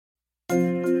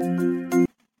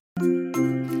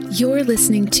You're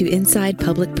listening to Inside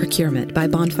Public Procurement by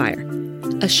Bonfire,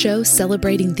 a show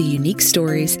celebrating the unique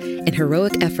stories and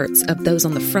heroic efforts of those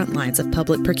on the front lines of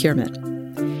public procurement.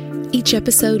 Each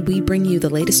episode, we bring you the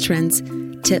latest trends,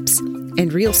 tips,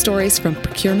 and real stories from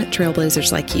procurement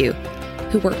trailblazers like you,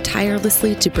 who work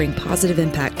tirelessly to bring positive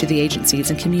impact to the agencies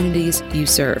and communities you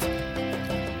serve.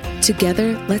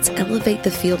 Together, let's elevate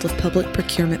the field of public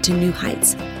procurement to new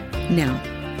heights. Now,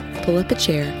 pull up a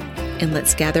chair and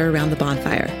let's gather around the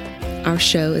bonfire. Our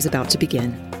show is about to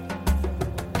begin.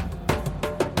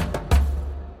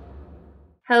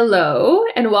 Hello,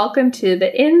 and welcome to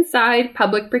the Inside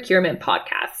Public Procurement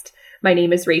podcast. My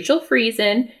name is Rachel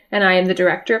Friesen, and I am the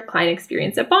Director of Client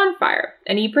Experience at Bonfire,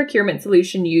 an e-procurement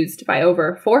solution used by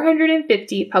over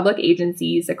 450 public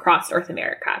agencies across North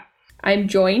America. I'm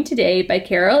joined today by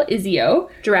Carol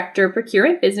Izio, Director of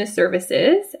Procurement Business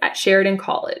Services at Sheridan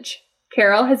College.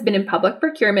 Carol has been in public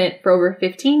procurement for over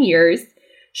 15 years.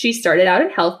 She started out in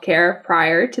healthcare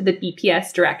prior to the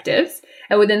BPS directives,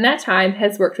 and within that time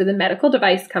has worked with a medical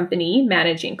device company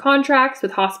managing contracts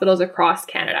with hospitals across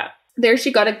Canada. There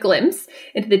she got a glimpse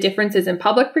into the differences in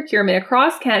public procurement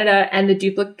across Canada and the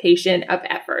duplication of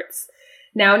efforts.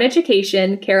 Now in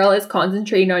education, Carol is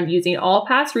concentrating on using all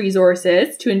past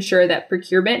resources to ensure that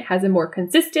procurement has a more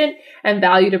consistent and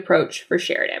valued approach for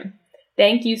Sheridan.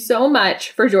 Thank you so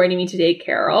much for joining me today,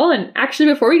 Carol. And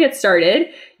actually, before we get started,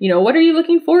 what are you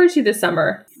looking forward to this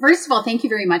summer? First of all, thank you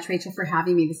very much, Rachel, for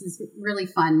having me. This is really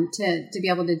fun to be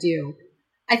able to do.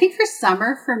 I think for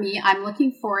summer, for me, I'm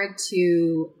looking forward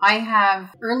to, I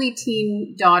have early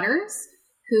teen daughters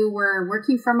who were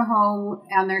working from home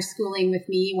and they're schooling with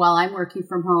me while I'm working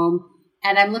from home.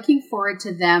 And I'm looking forward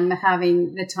to them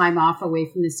having the time off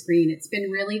away from the screen. It's been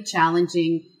really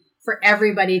challenging for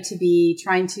everybody to be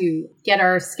trying to get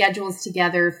our schedules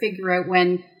together, figure out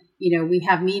when, we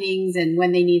have meetings and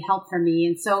when they need help from me.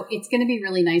 And so it's going to be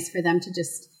really nice for them to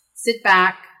just sit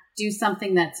back, do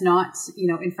something that's not,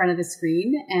 in front of the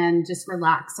screen and just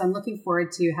relax. So I'm looking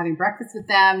forward to having breakfast with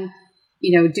them,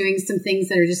 doing some things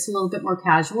that are just a little bit more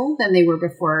casual than they were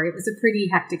before. It was a pretty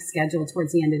hectic schedule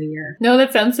towards the end of the year. No,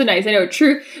 that sounds so nice. I know,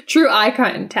 true eye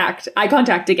contact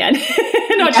again,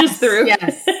 not just through.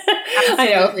 Yes,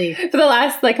 absolutely. I know. For the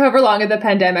last, however long of the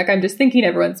pandemic, I'm just thinking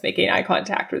everyone's making eye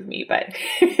contact with me, but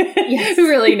yes. Who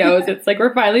really knows? It's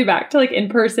we're finally back to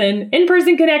in-person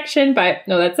connection, but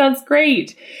no, that sounds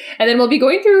great. And then we'll be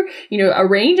going through, a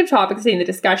range of topics in the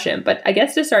discussion, but I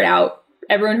guess to start out,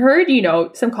 everyone heard,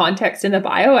 some context in the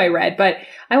bio I read, but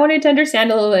I wanted to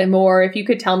understand a little bit more if you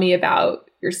could tell me about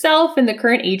yourself and the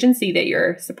current agency that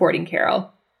you're supporting, Carol.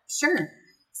 Sure.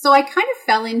 So I kind of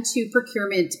fell into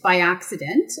procurement by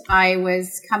accident. I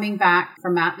was coming back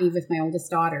from mat leave with my oldest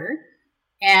daughter,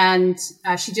 and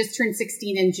she just turned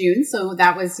 16 in June. So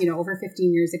that was, over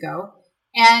 15 years ago.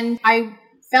 And I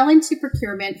fell into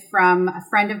procurement from a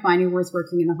friend of mine who was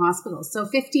working in the hospital. So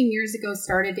 15 years ago,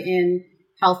 started in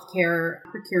healthcare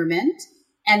procurement,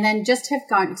 and then just have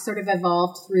gotten sort of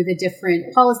evolved through the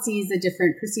different policies, the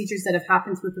different procedures that have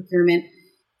happened through procurement.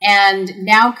 And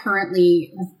now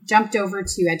currently I've jumped over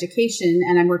to education,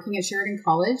 and I'm working at Sheridan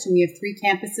College, and we have 3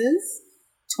 campuses,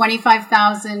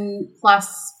 25,000 plus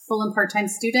full and part-time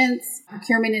students.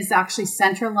 Procurement is actually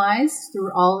centralized through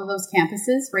all of those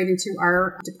campuses right into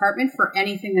our department for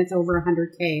anything that's over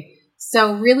 100K.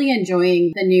 So really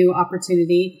enjoying the new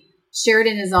opportunity.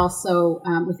 Sheridan is also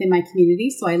within my community,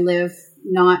 so I live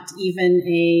not even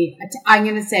I'm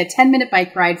going to say a 10-minute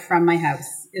bike ride from my house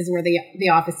is where the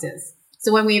office is.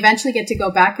 So when we eventually get to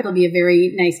go back, it'll be a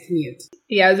very nice commute.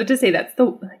 Yeah, I was about to say that's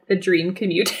the dream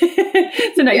commute.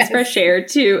 It's a nice yes. fresh air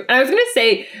too. And I was going to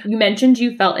say, you mentioned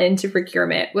you fell into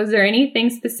procurement. Was there anything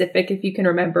specific, if you can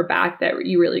remember back, that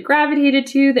you really gravitated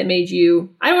to that made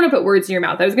you, I don't want to put words in your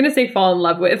mouth. I was going to say fall in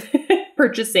love with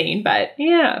purchasing, but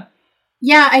yeah.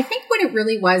 Yeah, I think what it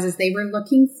really was is they were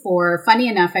looking for, funny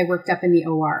enough, I worked up in the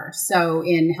OR, so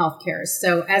in healthcare.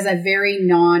 So as a very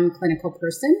non-clinical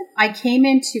person, I came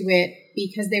into it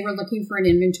because they were looking for an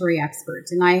inventory expert.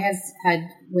 And I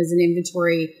was an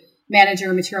inventory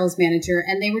manager, materials manager,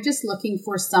 and they were just looking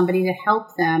for somebody to help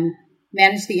them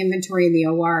manage the inventory in the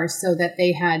OR so that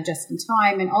they had just in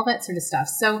time and all that sort of stuff.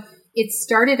 So it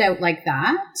started out like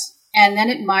that, and then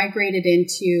it migrated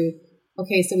into,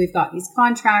 okay, so we've got these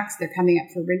contracts, they're coming up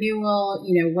for renewal,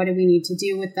 what do we need to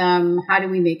do with them? How do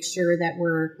we make sure that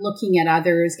we're looking at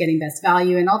others, getting best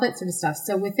value and all that sort of stuff?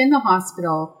 So within the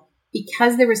hospital,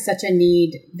 because there was such a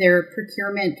need, their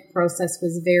procurement process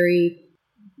was very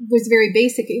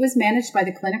basic. It was managed by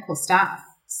the clinical staff.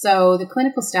 So the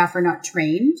clinical staff are not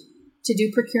trained to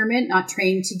do procurement, not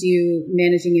trained to do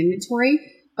managing inventory,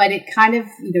 but it kind of,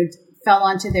 fell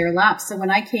onto their laps. So when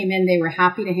I came in, they were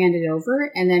happy to hand it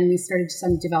over. And then we started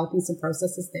developing some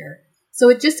processes there. So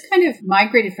it just kind of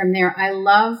migrated from there. I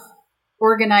love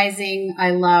organizing.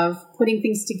 I love putting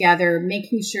things together,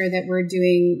 making sure that we're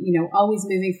doing, always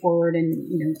moving forward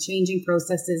and, changing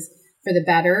processes for the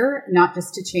better, not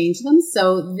just to change them.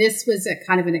 So this was a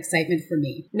kind of an excitement for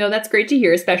me. No, that's great to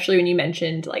hear, especially when you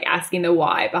mentioned like asking the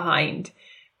why behind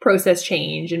process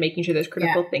change and making sure there's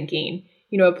critical thinking,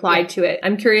 applied to it.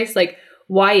 I'm curious, like,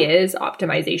 why is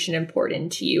optimization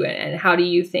important to you, and how do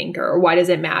you think, or why does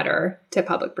it matter to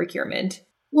public procurement?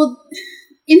 Well,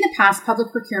 in the past,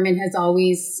 public procurement has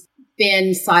always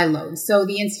been siloed. So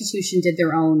the institution did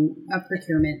their own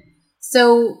procurement.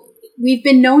 So we've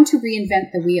been known to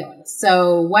reinvent the wheel.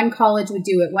 So one college would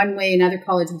do it one way, another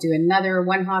college would do it another,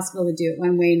 one hospital would do it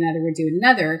one way, another would do it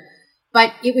another.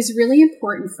 But it was really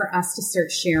important for us to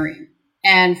start sharing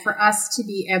and for us to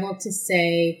be able to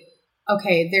say,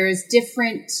 okay, there's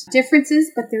different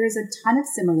differences, but there is a ton of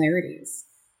similarities.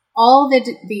 All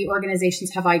the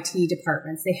organizations have IT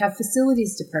departments. They have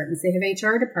facilities departments. They have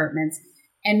HR departments.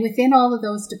 And within all of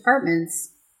those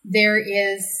departments, there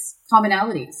is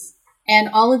commonalities. And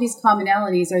all of these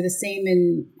commonalities are the same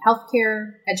in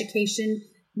healthcare, education,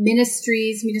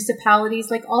 ministries, municipalities,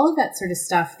 like all of that sort of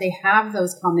stuff. They have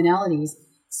those commonalities.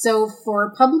 So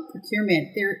for public procurement,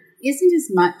 there isn't as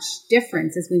much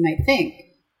difference as we might think.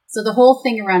 So the whole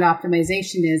thing around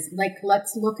optimization is like,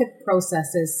 let's look at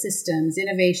processes, systems,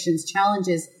 innovations,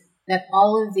 challenges that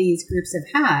all of these groups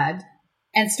have had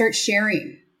and start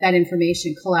sharing that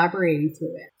information, collaborating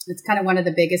through it. It's kind of one of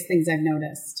the biggest things I've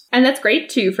noticed. And that's great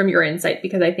too from your insight,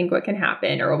 because I think what can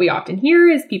happen, or what we often hear,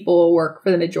 is people work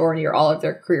for the majority or all of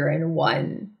their career in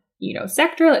one,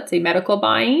 sector, let's say medical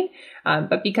buying.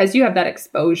 But because you have that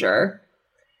exposure,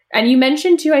 and you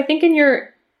mentioned too, I think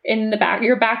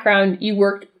your background, you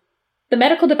worked the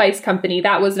medical device company,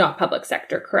 that was not public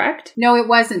sector, correct? No, it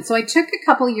wasn't. So I took a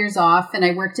couple of years off and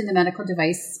I worked in the medical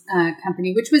device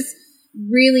company, which was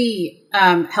really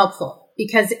helpful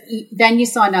because then you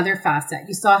saw another facet.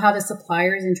 You saw how the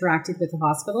suppliers interacted with the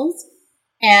hospitals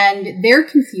and their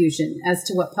confusion as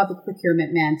to what public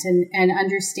procurement meant and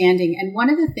understanding. And one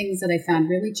of the things that I found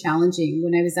really challenging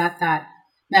when I was at that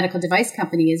medical device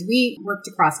company is we worked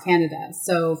across Canada.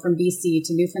 So from BC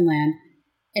to Newfoundland,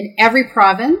 and every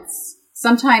province,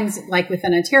 sometimes like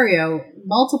within Ontario,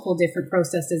 multiple different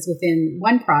processes within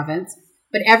one province,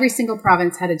 but every single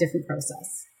province had a different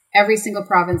process. Every single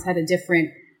province had a different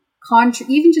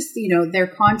even just, their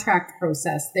contract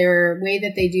process, their way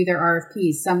that they do their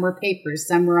RFPs. Some were papers,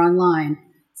 some were online.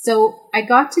 So I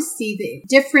got to see the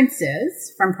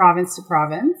differences from province to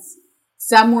province.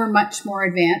 Some were much more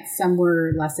advanced, some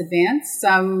were less advanced,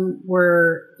 some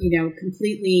were,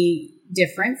 completely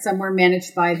different. Some were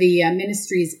managed by the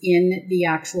ministries in the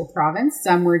actual province.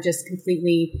 Some were just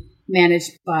completely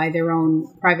managed by their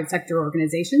own private sector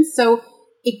organizations. So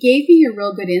it gave me a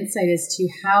real good insight as to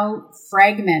how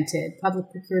fragmented public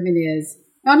procurement is,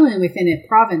 not only within a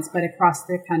province, but across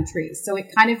the country. So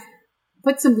it kind of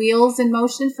put some wheels in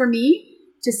motion for me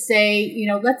to say,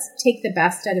 let's take the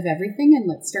best out of everything and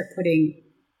let's start putting,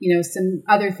 some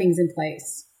other things in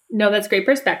place. No, that's great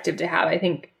perspective to have. I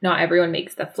think not everyone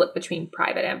makes the flip between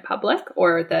private and public,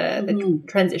 or the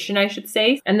transition, I should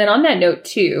say. And then on that note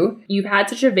too, you've had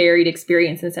such a varied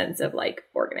experience in the sense of like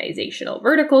organizational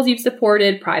verticals you've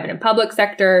supported, private and public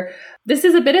sector. This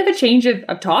is a bit of a change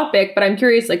of topic, but I'm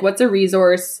curious, like what's a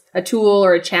resource, a tool,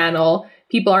 or a channel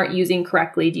people aren't using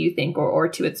correctly, do you think, or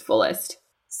to its fullest?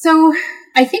 So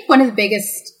I think one of the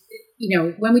biggest,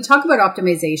 when we talk about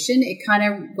optimization, it kind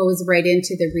of goes right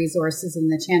into the resources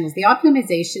and the channels. The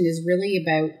optimization is really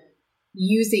about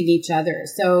using each other.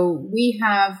 So we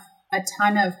have a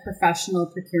ton of professional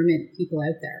procurement people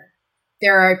out there.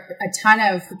 There are a ton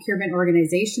of procurement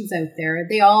organizations out there.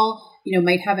 They all,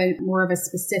 might have more of a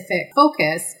specific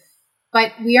focus,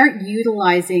 but we aren't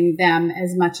utilizing them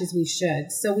as much as we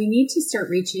should. So we need to start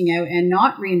reaching out and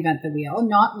not reinvent the wheel,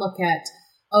 not look at,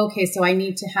 okay, so I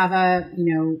need to have a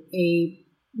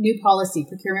new policy,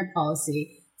 procurement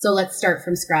policy. So let's start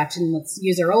from scratch and let's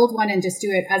use our old one and just do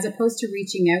it, as opposed to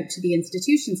reaching out to the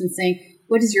institutions and saying,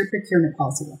 what does your procurement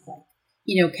policy look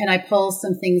like? Can I pull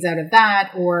some things out of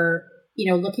that, or,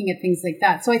 looking at things like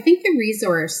that. So I think the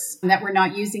resource that we're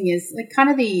not using is like kind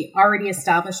of the already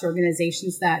established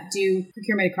organizations that do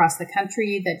procurement across the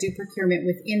country, that do procurement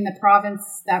within the province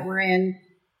that we're in.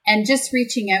 And just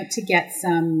reaching out to get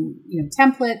some,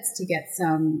 templates, to get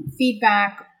some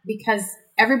feedback, because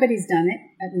everybody's done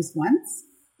it at least once.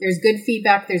 There's good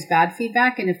feedback, there's bad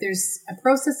feedback. And if there's a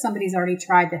process somebody's already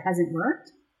tried that hasn't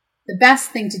worked, the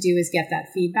best thing to do is get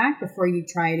that feedback before you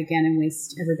try it again and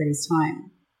waste everybody's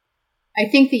time. I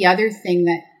think the other thing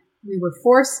that we were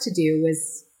forced to do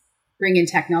was bring in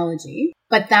technology,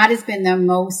 but that has been the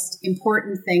most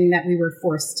important thing that we were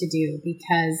forced to do,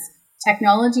 because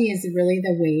technology is really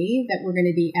the way that we're going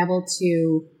to be able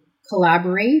to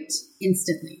collaborate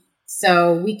instantly.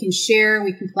 So we can share,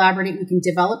 we can collaborate, we can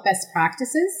develop best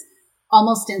practices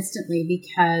almost instantly,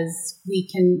 because we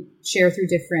can share through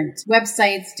different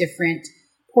websites, different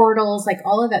portals, like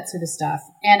all of that sort of stuff.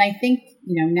 And I think,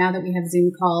 now that we have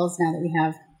Zoom calls, now that we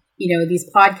have, these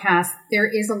podcasts, there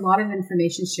is a lot of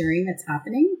information sharing that's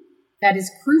happening that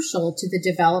is crucial to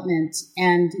the development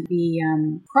and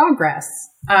the progress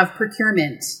of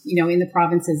procurement, in the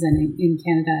provinces and in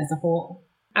Canada as a whole.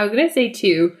 I was going to say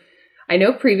too, I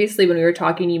know previously when we were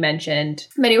talking, you mentioned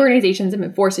many organizations have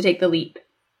been forced to take the leap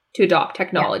to adopt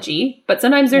technology, but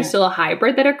sometimes there's still a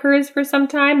hybrid that occurs for some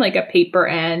time, like a paper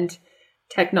and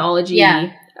technology.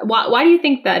 Yeah. Why do you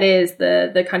think that is,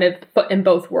 the kind of foot in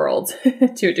both worlds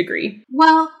to a degree?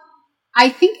 Well, I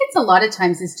think it's a lot of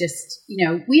times is just,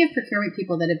 we have procurement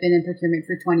people that have been in procurement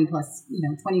for 20,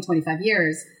 25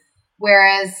 years,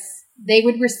 whereas they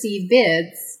would receive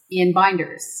bids in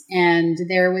binders, and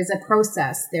there was a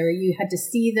process there. You had to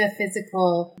see the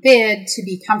physical bid to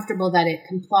be comfortable that it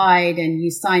complied, and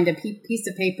you signed a piece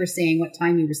of paper saying what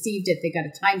time you received it. They got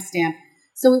a timestamp.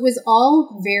 So it was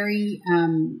all very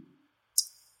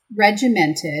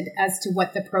regimented as to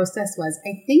what the process was.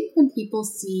 I think when people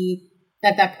see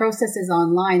that process is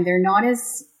online, they're not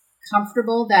as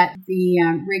comfortable that the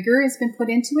rigor has been put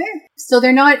into it. So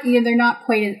they're not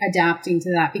quite adapting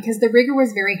to that, because the rigor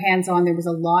was very hands-on. There was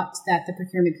a lot that the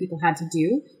procurement people had to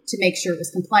do to make sure it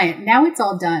was compliant. Now it's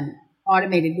all done,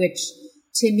 automated, which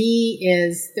to me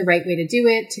is the right way to do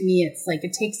it. To me, it's like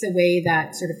it takes away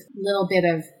that sort of little bit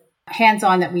of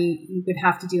hands-on that we would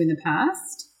have to do in the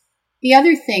past. The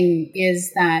other thing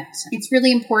is that it's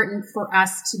really important for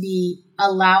us to be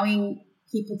allowing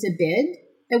people to bid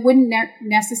that wouldn't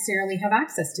necessarily have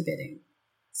access to bidding.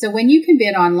 So when you can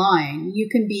bid online, you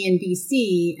can be in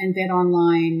BC and bid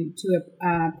online to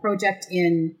a project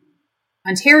in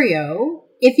Ontario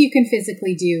if you can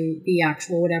physically do the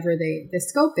actual whatever the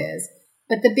scope is.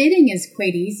 But the bidding is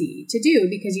quite easy to do,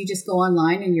 because you just go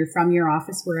online and you're from your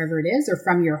office, wherever it is, or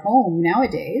from your home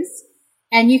nowadays,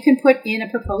 and you can put in a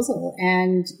proposal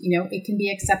and, it can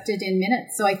be accepted in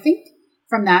minutes. So I think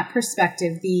from that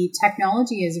perspective, the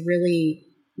technology is really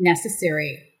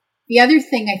necessary. The other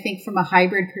thing, I think from a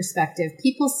hybrid perspective,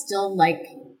 people still like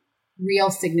real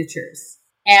signatures,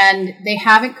 and they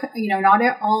haven't, not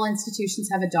all institutions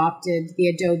have adopted the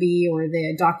Adobe or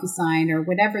the DocuSign or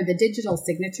whatever, the digital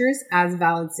signatures as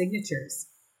valid signatures.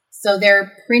 So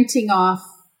they're printing off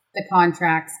the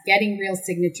contracts, getting real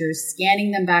signatures,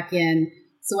 scanning them back in.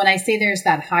 So when I say there's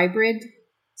that hybrid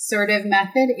sort of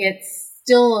method, it's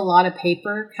still a lot of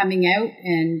paper coming out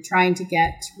and trying to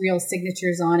get real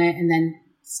signatures on it, and then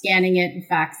scanning it and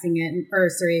faxing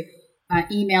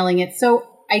it, emailing it. So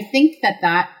I think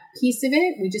that piece of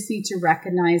it, we just need to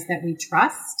recognize that we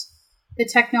trust the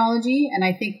technology. And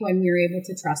I think when we're able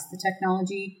to trust the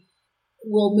technology,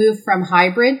 we'll move from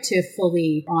hybrid to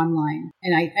fully online.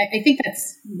 And I think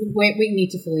that's what we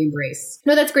need to fully embrace.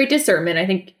 No, that's great discernment. I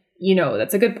think,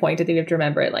 that's a good point. I think we have to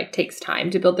remember it takes time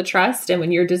to build the trust. And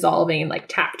when you're dissolving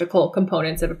tactical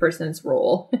components of a person's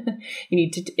role,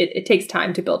 it takes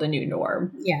time to build a new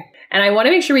norm. Yeah. And I want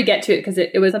to make sure we get to it, because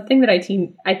it was something that I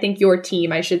think your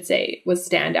team, I should say, was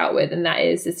stand out with, and that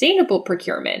is sustainable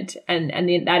procurement and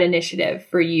that initiative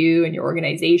for you and your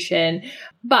organization.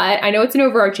 But I know it's an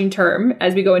overarching term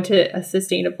as we go into a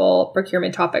sustainable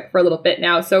procurement topic for a little bit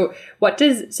now. So what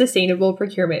does sustainable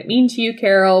procurement mean to you,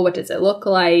 Carol? What does it look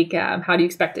like? How do you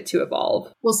expect it to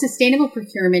evolve? Well, sustainable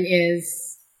procurement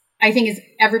I think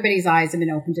everybody's eyes have been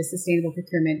open to sustainable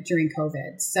procurement during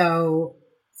COVID. So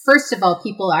first of all,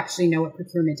 people actually know what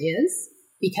procurement is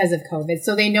because of COVID.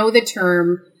 So they know the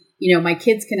term. My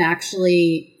kids can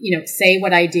actually, say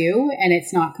what I do, and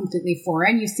it's not completely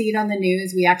foreign. You see it on the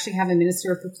news. We actually have a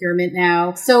minister of procurement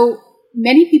now. So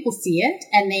many people see it,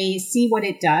 and they see what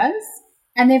it does,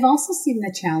 and they've also seen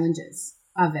the challenges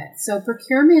of it. So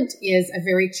procurement is a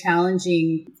very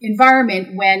challenging environment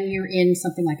when you're in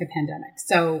something like a pandemic.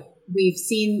 So we've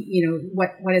seen,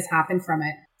 what has happened from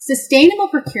it. Sustainable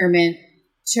procurement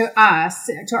to us,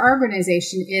 to our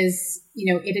organization is,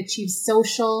 it achieves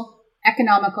social,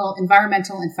 economical,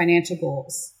 environmental, and financial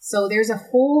goals. So there's a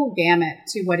whole gamut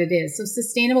to what it is. So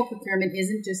sustainable procurement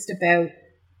isn't just about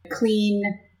clean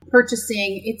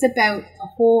purchasing. It's about a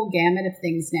whole gamut of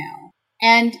things now.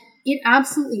 And it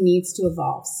absolutely needs to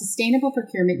evolve. Sustainable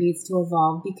procurement needs to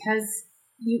evolve because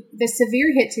the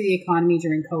severe hit to the economy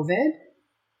during COVID,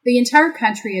 the entire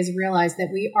country has realized that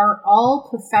we are all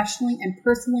professionally and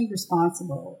personally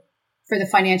responsible for the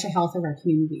financial health of our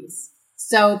communities.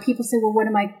 So people say, well, what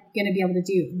am I going to be able to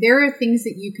do? There are things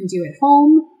that you can do at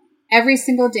home every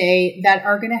single day that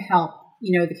are going to help,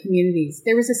 the communities.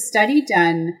 There was a study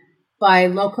done by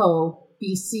Loco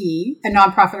BC, a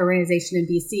nonprofit organization in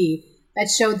BC, that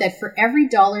showed that for every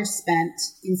dollar spent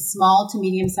in small to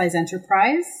medium-sized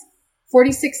enterprise,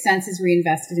 46 cents is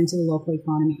reinvested into the local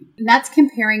economy. And that's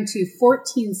comparing to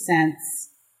 14 cents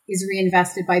is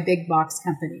reinvested by big box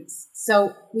companies.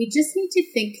 So we just need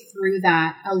to think through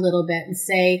that a little bit and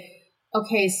say,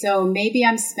 okay, so maybe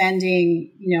I'm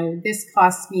spending, this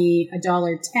costs me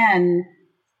 $1.10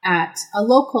 at a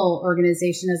local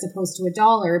organization as opposed to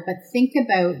 $1, but think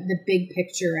about the big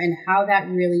picture and how that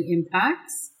really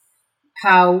impacts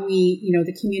how we,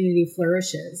 the community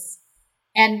flourishes.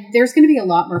 And there's going to be a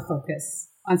lot more focus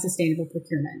on sustainable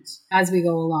procurement as we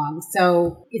go along.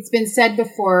 So it's been said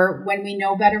before, when we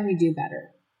know better, we do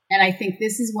better. And I think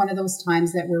this is one of those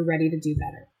times that we're ready to do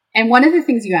better. And one of the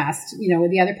things you asked,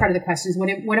 the other part of the question is,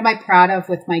 what am I proud of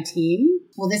with my team?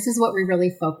 Well, this is what we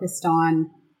really focused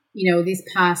on, these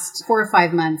past 4 or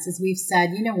 5 months, is we've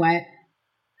said, you know what,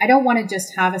 I don't want to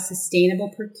just have a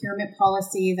sustainable procurement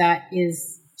policy that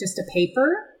is just a paper.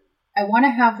 I want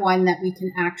to have one that we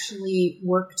can actually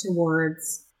work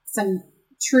towards some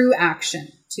true action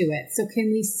to it. So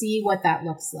can we see what that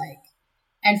looks like?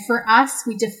 And for us,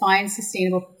 we define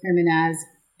sustainable procurement as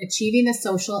achieving the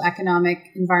social, economic,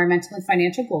 environmental, and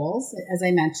financial goals, as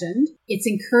I mentioned. It's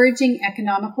encouraging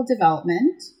economical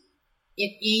development.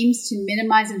 It aims to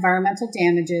minimize environmental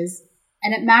damages,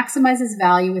 and it maximizes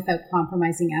value without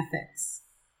compromising ethics.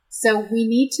 So we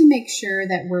need to make sure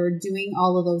that we're doing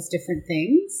all of those different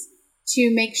things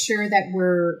to make sure that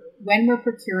when we're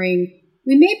procuring,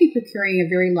 we may be procuring a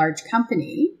very large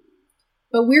company,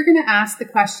 but we're going to ask the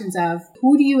questions of,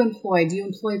 who do you employ? Do you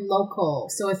employ local?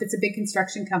 So if it's a big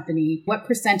construction company, what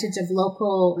percentage of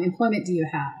local employment do you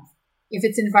have? If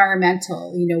it's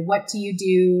environmental, what do you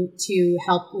do to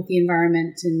help with the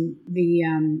environment and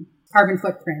the carbon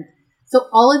footprint? So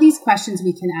all of these questions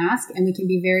we can ask, and we can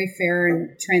be very fair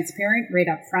and transparent right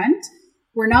up front.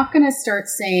 We're not going to start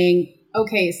saying,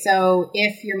 okay, so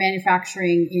if you're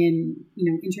manufacturing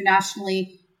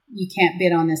internationally, you can't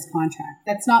bid on this contract.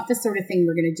 That's not the sort of thing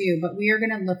we're going to do, but we are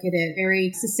going to look at it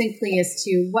very succinctly as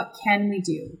to what can we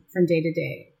do from day to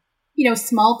day.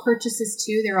 Small purchases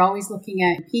too, they're always looking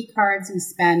at P cards. We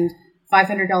spend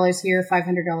 $500 here,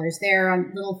 $500 there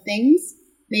on little things.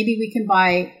 Maybe we can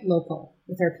buy local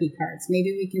with our P cards.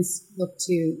 Maybe we can look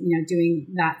to,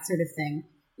 doing that sort of thing.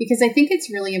 Because I think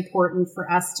it's really important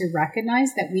for us to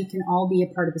recognize that we can all be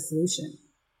a part of the solution.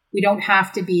 We don't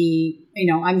have to be,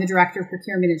 I'm the director of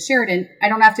procurement at Sheridan. I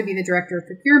don't have to be the director of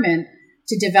procurement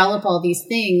to develop all these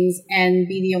things and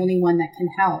be the only one that can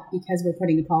help because we're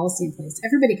putting a policy in place.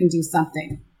 Everybody can do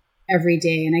something every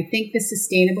day. And I think the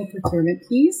sustainable procurement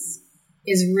piece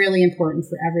is really important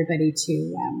for everybody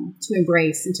to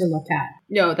embrace and to look at.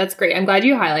 No, that's great. I'm glad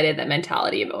you highlighted that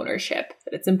mentality of ownership,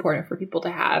 that it's important for people to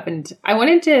have. And I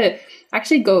wanted to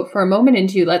actually go for a moment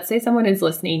into, let's say someone is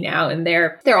listening now and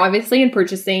they're obviously in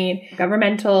purchasing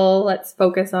governmental, let's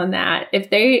focus on that.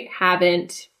 If they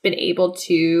haven't been able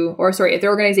to, if their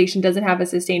organization doesn't have a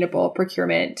sustainable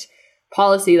procurement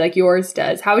policy like yours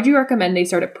does, how would you recommend they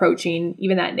start approaching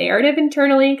even that narrative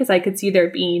internally? Because I could see there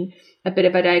being a bit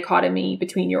of a dichotomy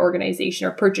between your organization,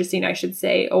 or purchasing, I should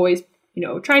say, always,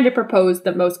 trying to propose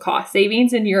the most cost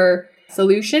savings in your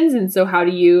solutions. And so how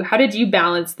did you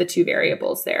balance the two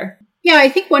variables there? Yeah, I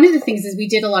think one of the things is we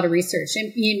did a lot of research.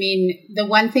 The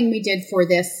one thing we did for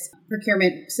this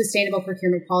sustainable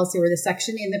procurement policy, or the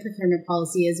section in the procurement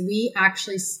policy, is we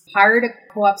actually hired a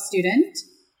co-op student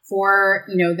for,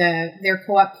 their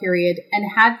co-op period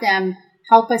and had them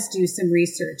help us do some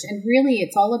research. And really,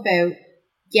 it's all about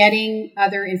getting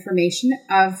other information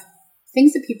of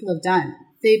things that people have done.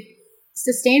 The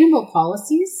sustainable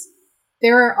policies,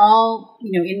 they're all,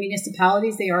 in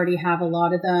municipalities, they already have a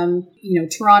lot of them.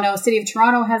 City of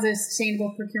Toronto has a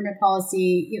sustainable procurement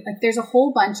policy. There's a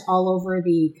whole bunch all over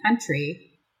the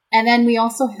country. And then we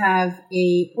also have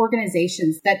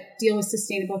organizations that deal with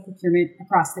sustainable procurement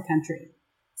across the country.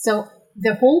 So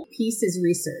the whole piece is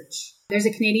research. There's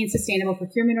a Canadian Sustainable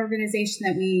Procurement Organization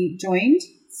that we joined.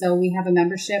 So we have a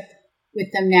membership with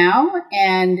them now,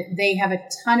 and they have a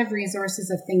ton of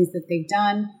resources of things that they've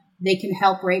done. They can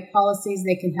help write policies.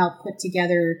 They can help put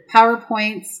together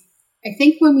PowerPoints. I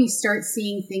think when we start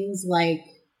seeing things like,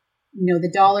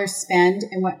 the dollars spent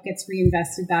and what gets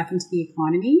reinvested back into the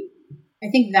economy, I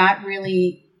think that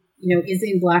really, is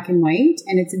in black and white.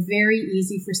 And it's very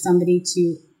easy for somebody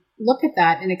to look at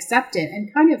that and accept it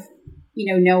and kind of,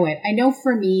 know it. I know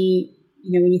for me,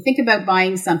 when you think about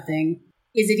buying something,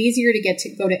 is it easier to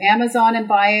go to Amazon and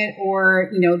buy it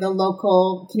or, the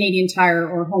local Canadian Tire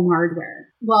or Home Hardware?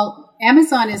 Well,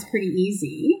 Amazon is pretty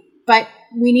easy, but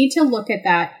we need to look at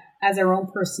that as our own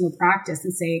personal practice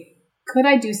and say, could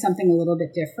I do something a little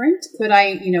bit different? Could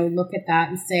I, look at that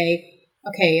and say,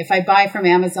 okay, if I buy from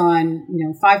Amazon,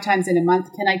 5 times in a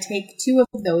month, can I take 2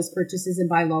 of those purchases and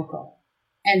buy local?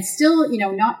 And still,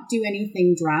 not do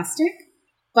anything drastic.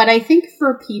 But I think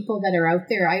for people that are out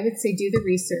there, I would say do the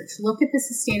research. Look at the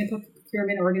Sustainable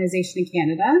Procurement Organization in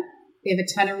Canada. They have a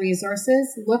ton of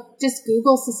resources. Just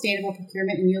Google sustainable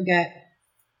procurement and you'll get,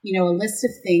 a list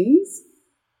of things.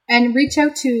 And reach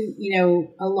out to,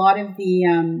 a lot of the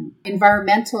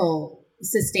environmental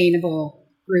sustainable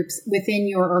groups within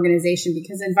your organization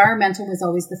because environmental was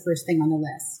always the first thing on the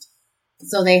list.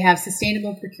 So they have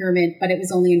sustainable procurement, but it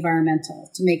was only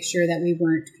environmental to make sure that we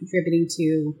weren't contributing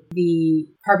to the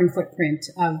carbon footprint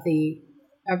of the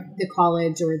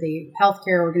college or the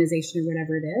healthcare organization or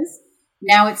whatever it is.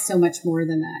 Now it's so much more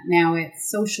than that. Now it's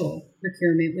social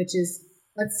procurement, which is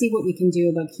let's see what we can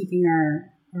do about keeping our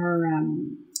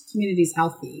communities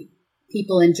healthy,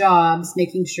 people in jobs,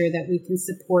 making sure that we can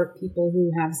support people who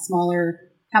have smaller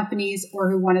companies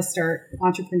or who want to start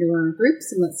entrepreneur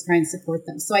groups, and let's try and support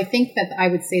them. So I think that I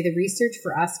would say the research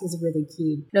for us was really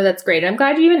key. No, that's great. I'm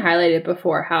glad you even highlighted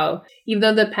before how even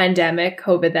though the pandemic,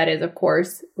 COVID that is, of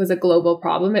course, was a global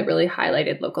problem, it really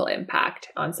highlighted local impact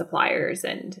on suppliers.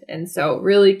 And so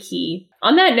really key.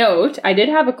 On that note, I did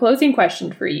have a closing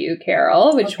question for you,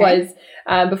 Carol, which was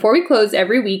before we close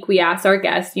every week, we ask our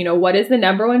guests, what is the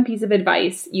number one piece of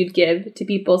advice you'd give to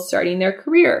people starting their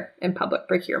career in public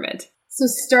procurement? So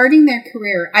starting their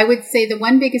career, I would say the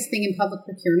one biggest thing in public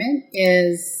procurement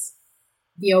is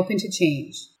be open to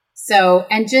change. So,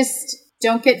 and just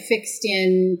don't get fixed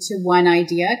into one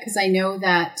idea because I know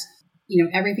that,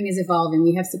 everything is evolving.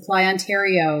 We have Supply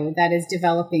Ontario that is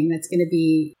developing that's going to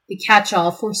be the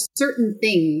catch-all for certain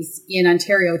things in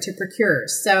Ontario to procure.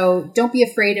 So don't be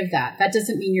afraid of that. That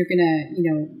doesn't mean you're going to,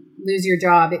 lose your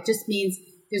job. It just means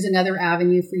there's another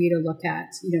avenue for you to look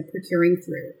at, procuring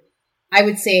through. I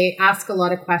would say ask a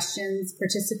lot of questions,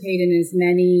 participate in as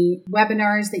many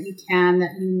webinars that you can,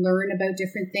 that you learn about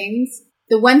different things.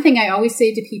 The one thing I always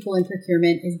say to people in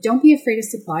procurement is don't be afraid of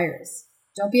suppliers.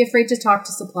 Don't be afraid to talk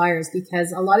to suppliers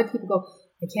because a lot of people go,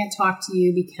 I can't talk to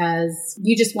you because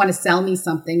you just want to sell me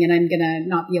something and I'm going to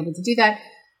not be able to do that.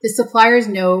 The suppliers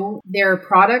know their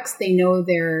products. They know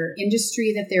their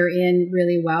industry that they're in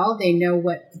really well. They know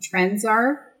what the trends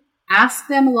are. Ask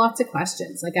them lots of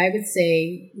questions. Like I would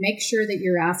say, make sure that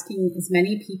you're asking as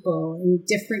many people in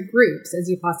different groups as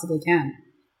you possibly can.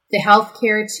 The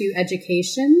healthcare to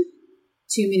education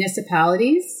to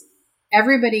municipalities,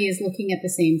 everybody is looking at the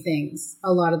same things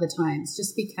a lot of the times.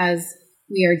 Just because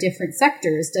we are different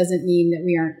sectors doesn't mean that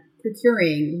we aren't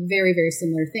procuring very, very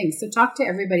similar things. So talk to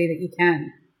everybody that you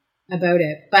can about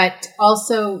it. But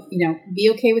also, be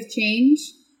okay with change.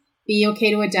 Be okay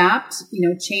to adapt.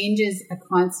 Change is a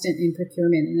constant in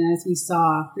procurement. And as we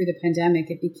saw through the pandemic,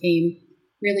 it became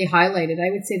really highlighted.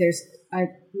 I would say there's a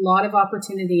lot of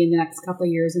opportunity in the next couple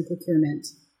of years in procurement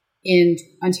in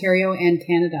Ontario and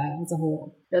Canada as a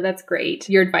whole. No, that's great.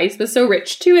 Your advice was so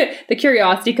rich to it. The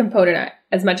curiosity component,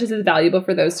 as much as it's valuable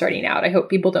for those starting out, I hope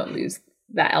people don't lose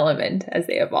that element as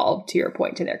they evolve, to your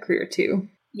point, in their career too.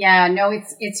 Yeah, no,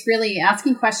 it's really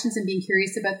asking questions and being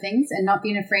curious about things and not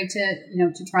being afraid to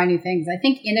try new things. I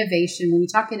think innovation, when we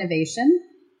talk innovation,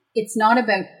 it's not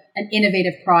about an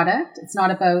innovative product. It's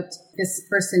not about this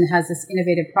person has this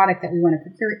innovative product that we want to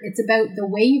procure. It's about the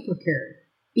way you procure.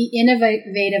 Be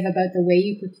innovative about the way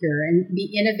you procure and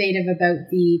be innovative about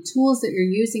the tools that you're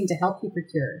using to help you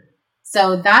procure.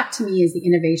 So that to me is the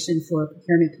innovation for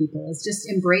procurement people, is just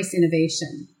embrace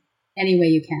innovation any way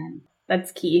you can.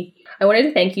 That's key. I wanted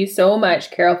to thank you so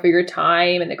much, Carol, for your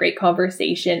time and the great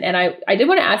conversation. And I did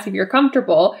want to ask, if you're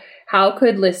comfortable, how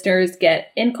could listeners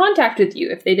get in contact with you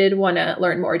if they did want to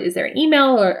learn more? Is there an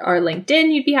email or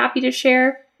LinkedIn you'd be happy to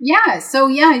share? Yeah. So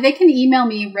they can email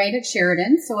me right at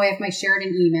Sheridan. So I have my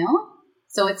Sheridan email.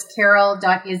 So it's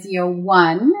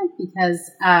carol.izio1 because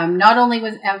not only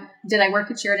did I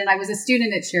work at Sheridan, I was a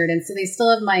student at Sheridan. So they still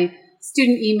have my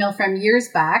student email from years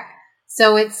back.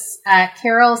 So it's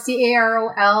Carol,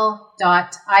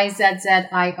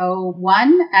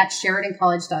 CAROL.IZZIO1 at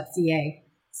SheridanCollege.ca.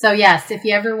 So yes, if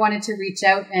you ever wanted to reach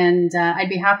out, and I'd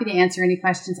be happy to answer any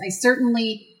questions. I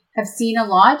certainly have seen a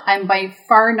lot. I'm by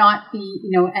far not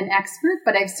an expert,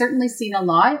 but I've certainly seen a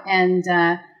lot and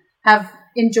have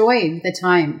enjoyed the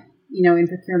time in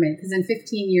procurement, because in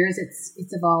 15 years,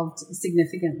 it's evolved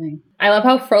significantly. I love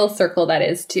how full circle that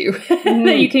is too,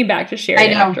 that you came back to share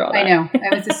it after all that. I know.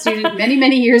 I was a student many,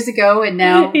 many years ago, and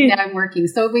now I'm working.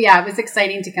 So yeah, it was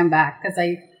exciting to come back because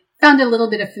I found a little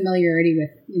bit of familiarity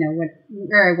with,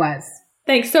 where I was.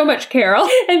 Thanks so much, Carol.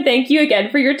 And thank you again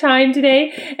for your time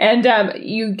today. And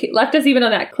you left us even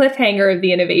on that cliffhanger of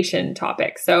the innovation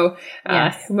topic. So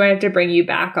yes. We might have to bring you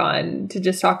back on to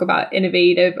just talk about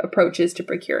innovative approaches to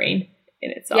procuring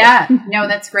in itself. Yeah, no,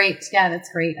 that's great. Yeah,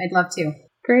 that's great. I'd love to.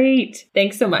 Great.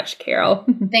 Thanks so much, Carol.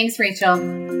 Thanks, Rachel.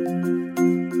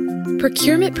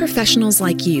 Procurement professionals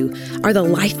like you are the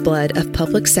lifeblood of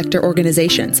public sector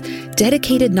organizations,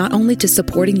 dedicated not only to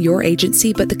supporting your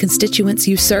agency, but the constituents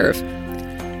you serve.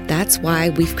 That's why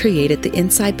we've created the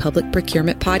Inside Public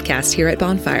Procurement podcast here at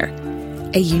Bonfire,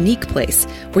 a unique place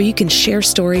where you can share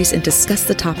stories and discuss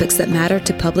the topics that matter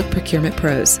to public procurement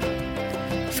pros.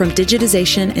 From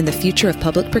digitization and the future of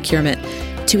public procurement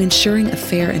to ensuring a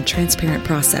fair and transparent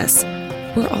process,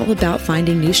 we're all about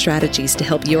finding new strategies to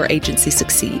help your agency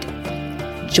succeed.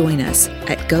 Join us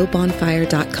at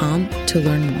gobonfire.com to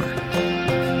learn more.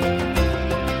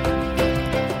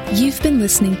 You've been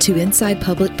listening to Inside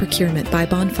Public Procurement by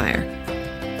Bonfire.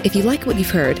 If you like what you've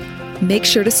heard, make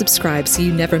sure to subscribe so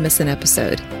you never miss an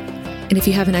episode. And if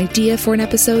you have an idea for an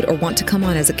episode or want to come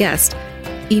on as a guest,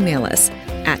 email us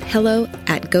at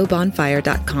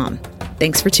hello@gobonfire.com.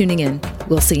 Thanks for tuning in.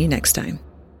 We'll see you next time.